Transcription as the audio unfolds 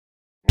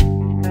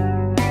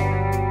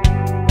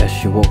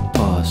As you walk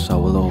past, I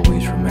will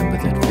always remember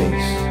that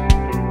face.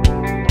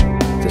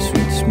 The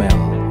sweet smell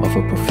of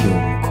a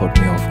perfume caught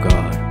me off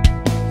guard.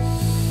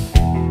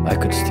 I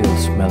could still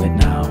smell it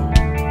now.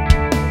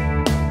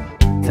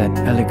 That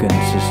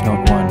elegance is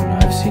not one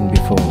I've seen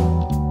before.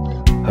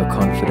 Her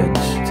confidence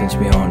turns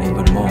me on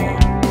even more.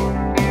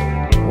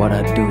 What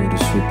I'd do to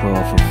sweep her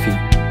off her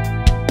feet,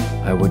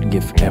 I would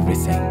give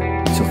everything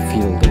to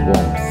feel the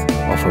warmth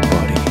of her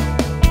body.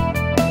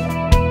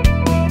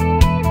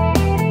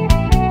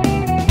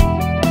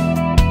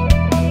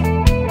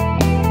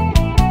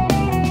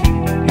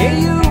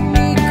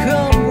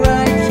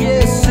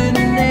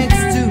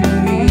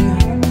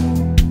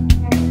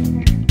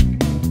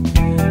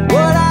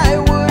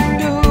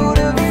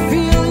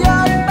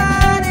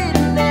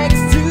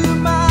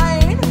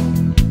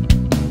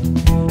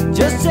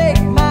 Just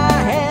take my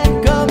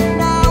hand, come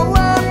now,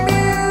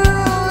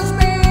 amuse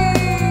me.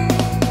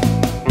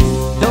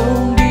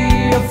 Don't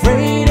be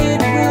afraid,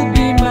 it will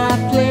be my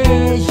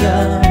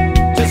pleasure.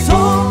 Just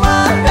hold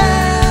my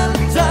hand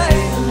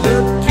tight,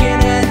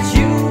 looking at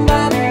you,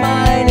 my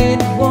mind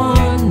it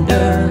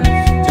wanders.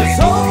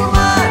 Just hold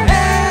my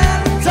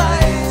hand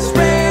tight,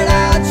 spread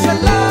out your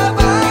love,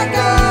 I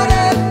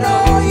gotta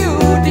know you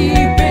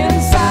deep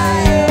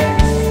inside.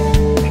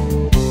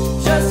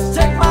 Just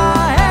take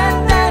my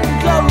hand and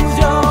close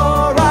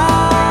your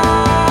eyes.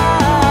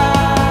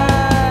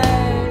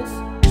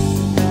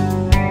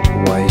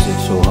 Why is it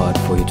so hard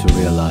for you to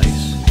realize?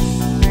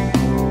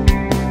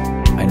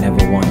 I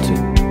never wanted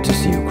to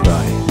see you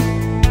cry.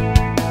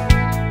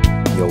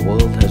 Your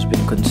world has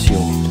been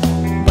consumed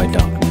by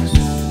darkness.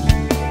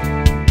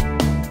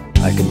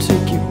 I can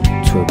take you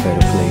to a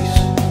better place.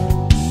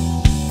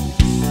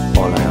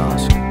 All I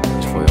ask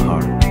is for your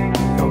heart,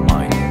 your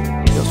mind,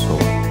 your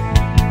soul.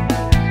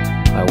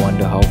 I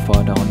wonder how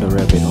far down the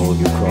rabbit hole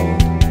you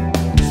crawled.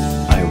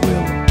 I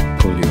will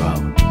pull you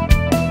out.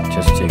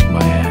 Just take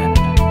my hand.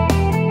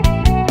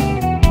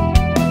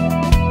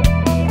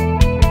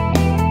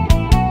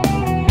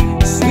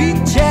 Sweet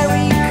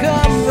cherry,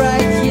 come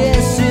right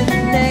here, sit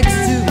next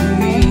to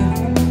me.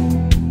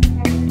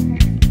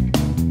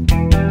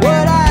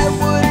 What I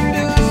would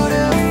do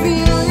to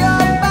feel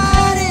your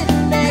body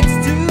next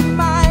to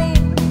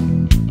mine.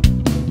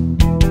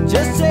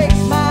 Just take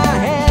my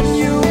hand,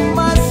 you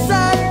must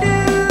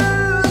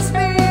seduce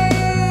me.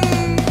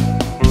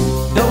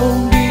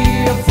 Don't be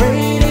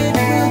afraid, it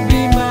will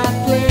be my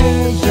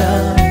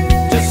pleasure.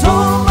 Just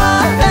hold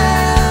my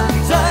hand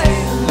tight,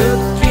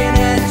 looking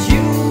at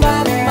you,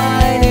 my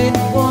mind it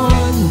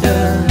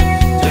wanders.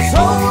 Just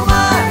hold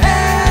my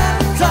hand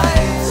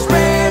tight,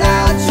 spread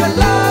out your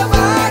love, I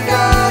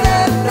gotta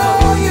know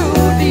you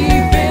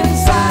deep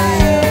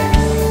inside.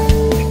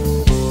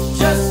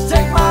 Just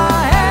take my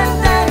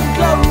hand and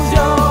close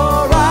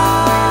your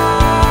eyes.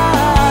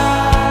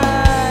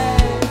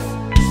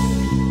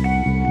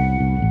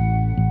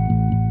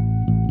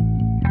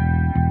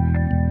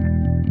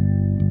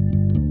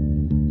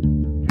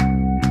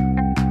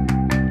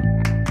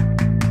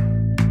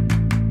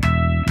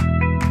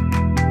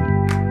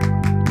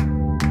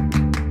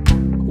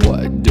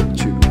 Why don't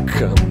you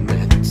come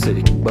and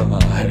take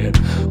my hand?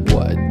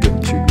 Why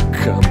don't you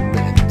come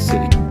and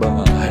take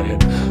my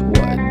hand?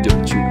 Why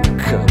don't you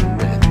come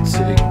and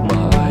take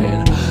my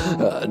hand?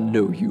 I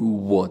know you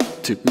want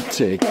to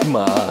take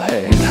my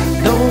hand.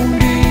 Don't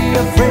be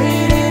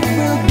afraid, it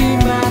will be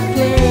my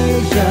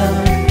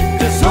pleasure.